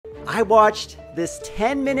I watched this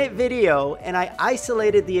 10-minute video and I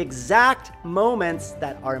isolated the exact moments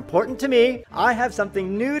that are important to me. I have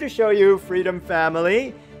something new to show you, Freedom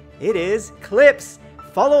Family. It is Clips.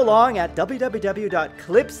 Follow along at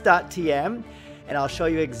www.Clips.tm and I'll show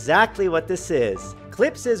you exactly what this is.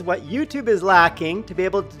 Clips is what YouTube is lacking to be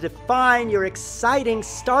able to define your exciting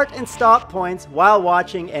start and stop points while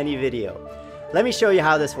watching any video. Let me show you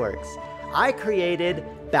how this works. I created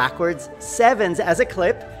backwards sevens as a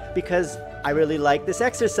clip because I really like this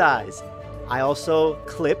exercise. I also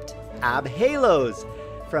clipped ab halos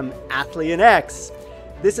from Athlean X.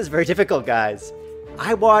 This is very difficult, guys.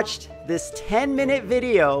 I watched this 10-minute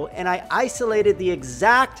video and I isolated the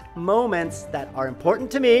exact moments that are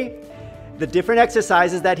important to me, the different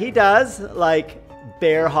exercises that he does, like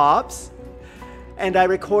bear hops, and I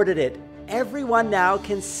recorded it. Everyone now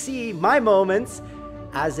can see my moments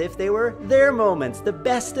as if they were their moments, the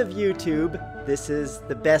best of YouTube. This is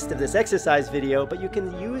the best of this exercise video, but you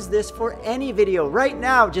can use this for any video. Right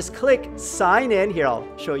now, just click sign in. Here, I'll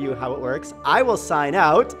show you how it works. I will sign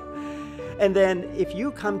out. And then if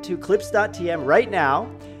you come to Clips.tm right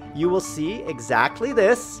now, you will see exactly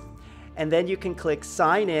this. And then you can click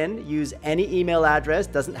sign in, use any email address.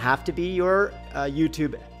 Doesn't have to be your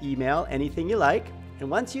YouTube email, anything you like.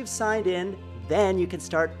 And once you've signed in, then you can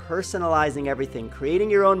start personalizing everything, creating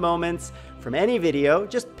your own moments from any video.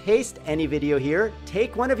 Just paste any video here.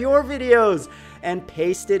 Take one of your videos and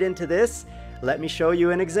paste it into this. Let me show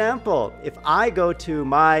you an example. If I go to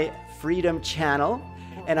my Freedom channel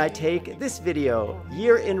and I take this video,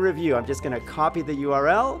 year in review, I'm just gonna copy the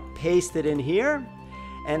URL, paste it in here,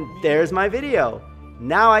 and there's my video.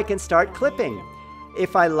 Now I can start clipping.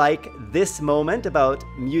 If I like this moment about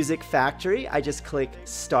Music Factory, I just click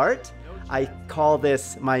start. I call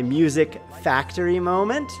this my Music Factory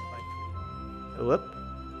moment. Whoop.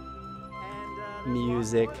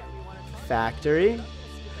 Music Factory.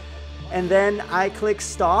 And then I click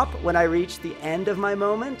stop when I reach the end of my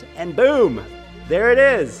moment, and boom, there it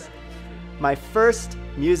is. My first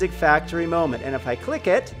Music Factory moment. And if I click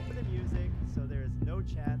it,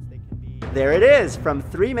 there it is, from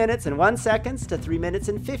 3 minutes and 1 second to 3 minutes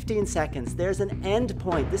and 15 seconds. There's an end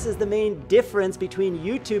point. This is the main difference between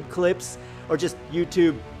YouTube clips or just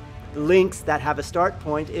YouTube links that have a start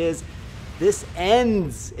point, is this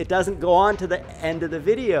ends. It doesn't go on to the end of the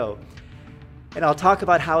video. And I'll talk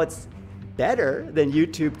about how it's better than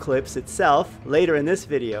YouTube clips itself later in this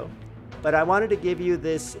video. But I wanted to give you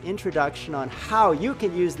this introduction on how you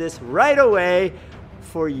can use this right away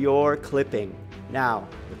for your clipping. Now,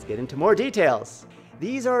 let's get into more details.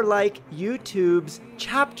 These are like YouTube's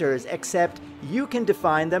chapters, except you can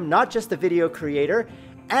define them, not just the video creator,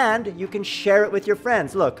 and you can share it with your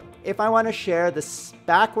friends. Look, if I want to share the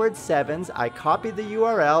backwards sevens, I copy the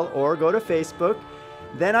URL or go to Facebook,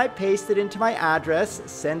 then I paste it into my address,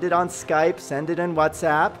 send it on Skype, send it in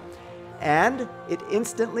WhatsApp, and it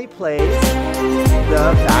instantly plays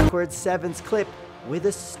the backwards sevens clip with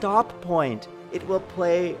a stop point. It will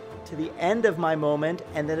play to the end of my moment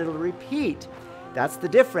and then it'll repeat. That's the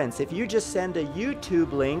difference. If you just send a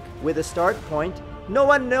YouTube link with a start point, no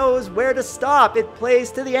one knows where to stop. It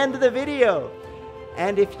plays to the end of the video.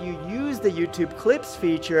 And if you use the YouTube Clips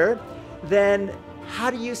feature, then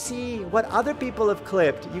how do you see what other people have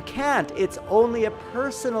clipped? You can't. It's only a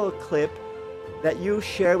personal clip that you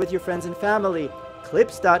share with your friends and family.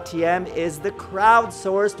 Clips.tm is the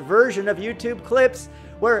crowdsourced version of YouTube Clips,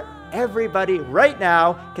 where everybody right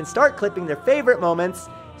now can start clipping their favorite moments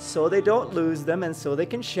so they don't lose them and so they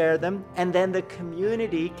can share them, and then the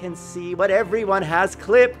community can see what everyone has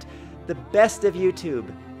clipped, the best of YouTube.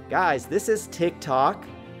 Guys, this is TikTok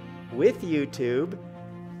with YouTube.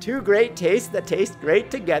 Two great tastes that taste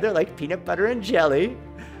great together like peanut butter and jelly,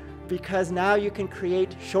 because now you can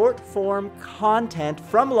create short form content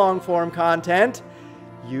from long form content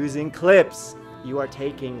using clips. You are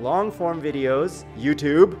taking long form videos,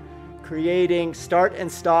 YouTube, creating start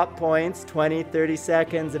and stop points, 20, 30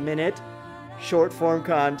 seconds, a minute, short form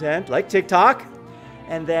content like TikTok,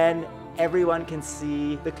 and then everyone can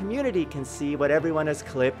see, the community can see what everyone has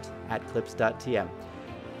clipped at Clips.tm.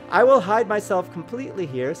 I will hide myself completely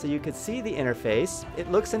here so you can see the interface.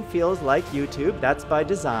 It looks and feels like YouTube, that's by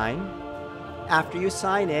design. After you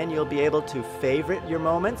sign in, you'll be able to favorite your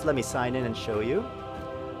moments. Let me sign in and show you.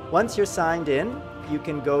 Once you're signed in, you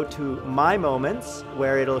can go to My Moments,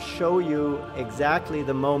 where it'll show you exactly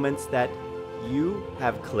the moments that you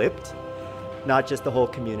have clipped, not just the whole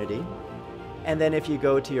community. And then if you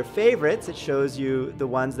go to your favorites, it shows you the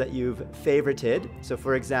ones that you've favorited. So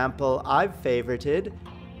for example, I've favorited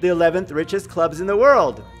the 11th richest clubs in the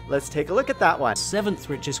world. Let's take a look at that one. 7th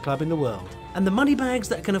richest club in the world. And the moneybags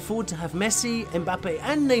that can afford to have Messi, Mbappe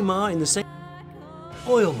and Neymar in the same...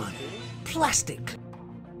 Oil money. Plastic.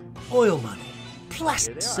 Oil money.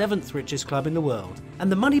 Plastic. 7th richest club in the world.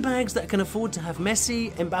 And the moneybags that can afford to have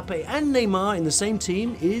Messi, Mbappe and Neymar in the same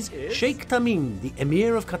team is Sheikh Tamim, the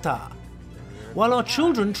Emir of Qatar. While our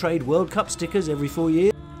children trade World Cup stickers every 4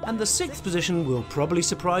 years. And the 6th position will probably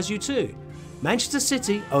surprise you too. Manchester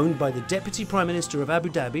City, owned by the Deputy Prime Minister of Abu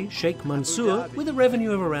Dhabi, Sheikh Mansour, with a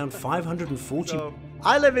revenue of around 540... So,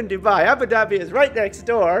 I live in Dubai. Abu Dhabi is right next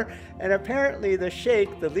door, and apparently the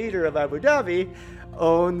Sheikh, the leader of Abu Dhabi,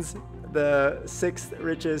 owns the 6th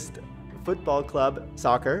richest football club,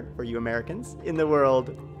 soccer, for you Americans, in the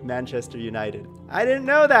world, Manchester United. I didn't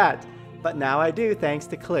know that, but now I do thanks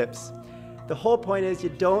to Clips. The whole point is you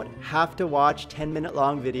don't have to watch 10-minute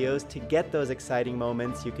long videos to get those exciting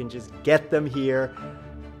moments. You can just get them here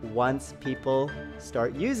once people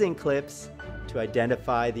start using Clips to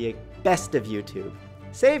identify the best of YouTube.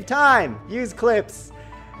 Save time, use Clips.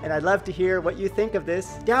 And I'd love to hear what you think of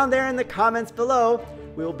this down there in the comments below.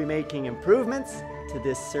 We will be making improvements to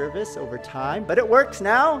this service over time, but it works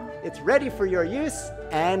now. It's ready for your use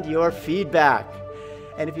and your feedback.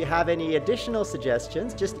 And if you have any additional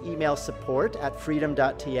suggestions, just email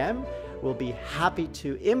support@freedom.tm. We'll be happy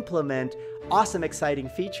to implement awesome, exciting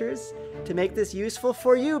features to make this useful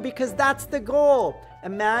for you, because that's the goal.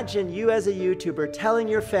 Imagine you as a YouTuber telling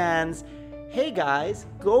your fans, hey guys,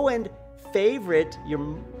 go and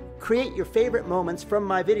create your favorite moments from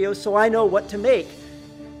my videos so I know what to make.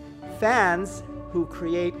 Fans who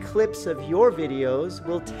create clips of your videos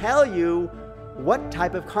will tell you what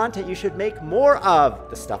type of content you should make more of,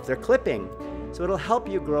 the stuff they're clipping. So it'll help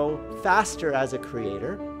you grow faster as a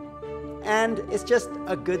creator. And it's just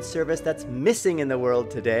a good service that's missing in the world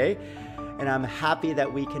today. And I'm happy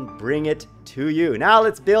that we can bring it to you. Now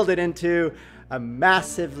let's build it into a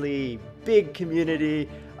massively big community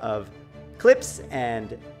of clips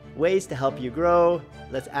and ways to help you grow.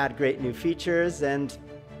 Let's add great new features and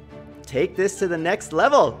take this to the next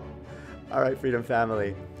level. All right, Freedom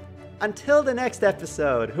Family. Until the next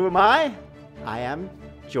episode, who am I? I am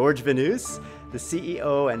George Vanous, the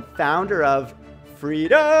CEO and founder of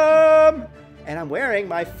Freedom! And I'm wearing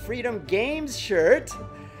my Freedom Games shirt.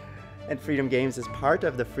 And Freedom Games is part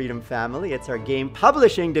of the Freedom family. It's our game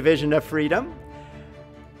publishing division of Freedom,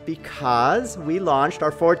 because we launched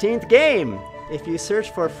our 14th game. If you search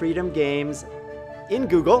for Freedom Games in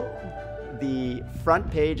Google, the front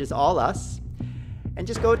page is all us. And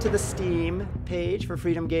just go to the Steam page for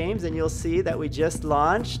Freedom Games and you'll see that we just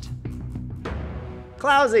launched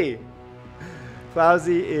Clouzy.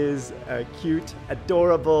 Clouzy is a cute,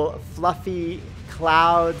 adorable, fluffy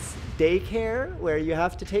clouds daycare where you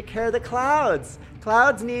have to take care of the clouds.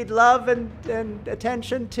 Clouds need love and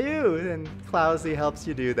attention too, and Clouzy helps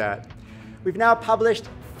you do that. We've now published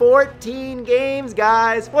 14 games,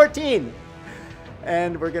 guys, 14!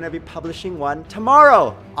 And we're gonna be publishing one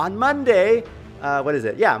tomorrow on Monday. What is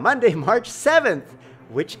it? Yeah, Monday, March 7th.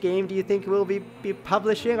 Which game do you think we'll be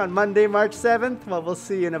publishing on Monday, March 7th? Well, we'll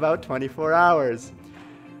see in about 24 hours.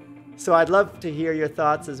 So I'd love to hear your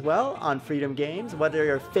thoughts as well on Freedom Games. What are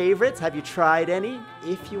your favorites? Have you tried any?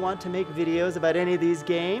 If you want to make videos about any of these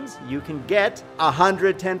games, you can get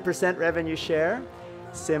 110% revenue share.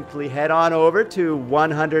 Simply head on over to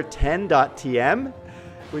 110.tm,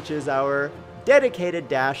 which is our dedicated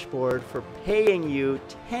dashboard for paying you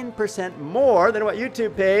 10% more than what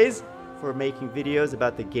YouTube pays for making videos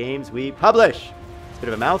about the games we publish. It's a bit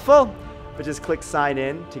of a mouthful, but just click sign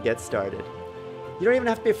in to get started. You don't even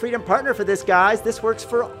have to be a Freedom partner for this, guys. This works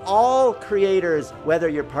for all creators, whether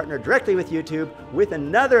you're partnered directly with YouTube, with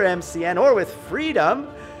another MCN, or with Freedom.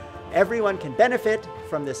 Everyone can benefit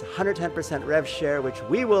from this 110% rev share, which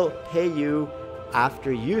we will pay you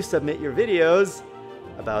after you submit your videos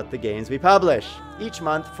about the games we publish. Each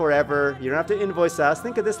month, forever. You don't have to invoice us.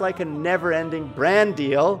 Think of this like a never-ending brand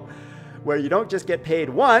deal where you don't just get paid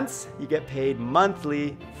once, you get paid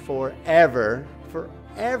monthly forever for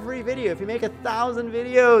every video. If you make 1,000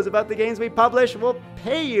 videos about the games we publish, we'll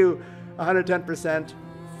pay you 110%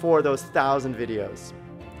 for those 1,000 videos.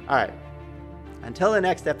 All right, until the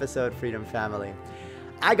next episode, Freedom Family.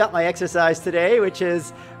 I got my exercise today, which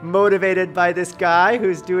is motivated by this guy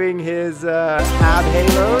who's doing his ab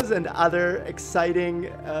halos and other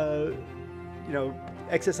exciting,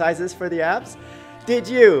 exercises for the abs. Did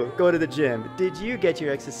you go to the gym? Did you get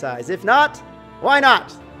your exercise? If not, why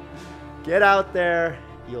not? Get out there.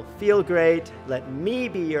 You'll feel great. Let me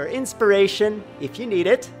be your inspiration if you need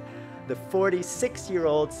it. The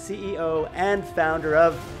 46-year-old CEO and founder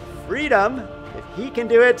of Freedom. If he can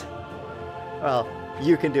do it, well,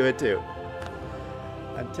 you can do it too.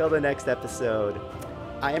 Until the next episode,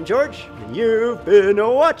 I am George, and you've been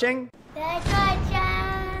watching.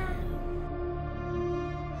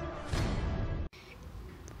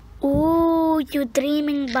 Ooh, you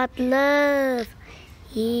dreaming about love.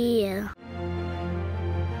 Yeah.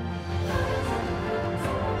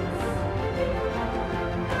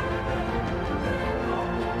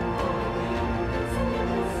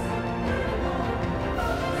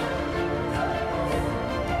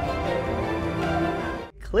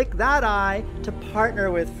 Click that I to partner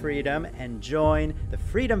with Freedom and join the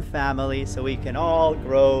Freedom family so we can all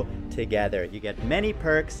grow together. You get many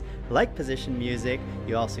perks like position music.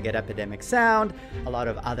 You also get Epidemic Sound, a lot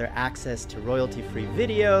of other access to royalty-free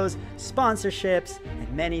videos, sponsorships, and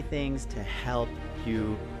many things to help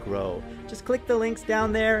you grow. Just click the links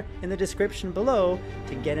down there in the description below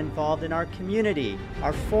to get involved in our community,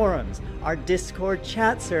 our forums, our Discord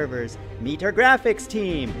chat servers, meet our graphics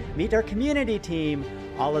team, meet our community team,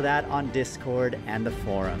 all of that on Discord and the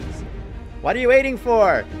forums. What are you waiting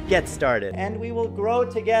for? Get started. And we will grow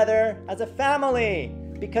together as a family,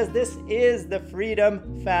 because this is the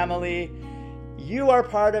Freedom family. You are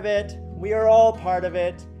part of it, we are all part of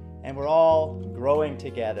it, and we're all growing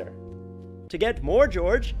together. To get more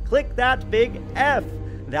George, click that big F.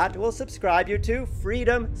 That will subscribe you to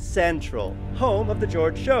Freedom Central, home of The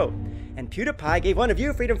George Show. And PewDiePie gave one of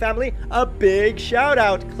you, Freedom Family, a big shout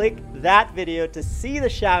out. Click that video to see the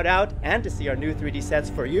shout out and to see our new 3D sets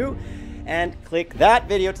for you. And click that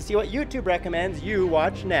video to see what YouTube recommends you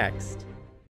watch next.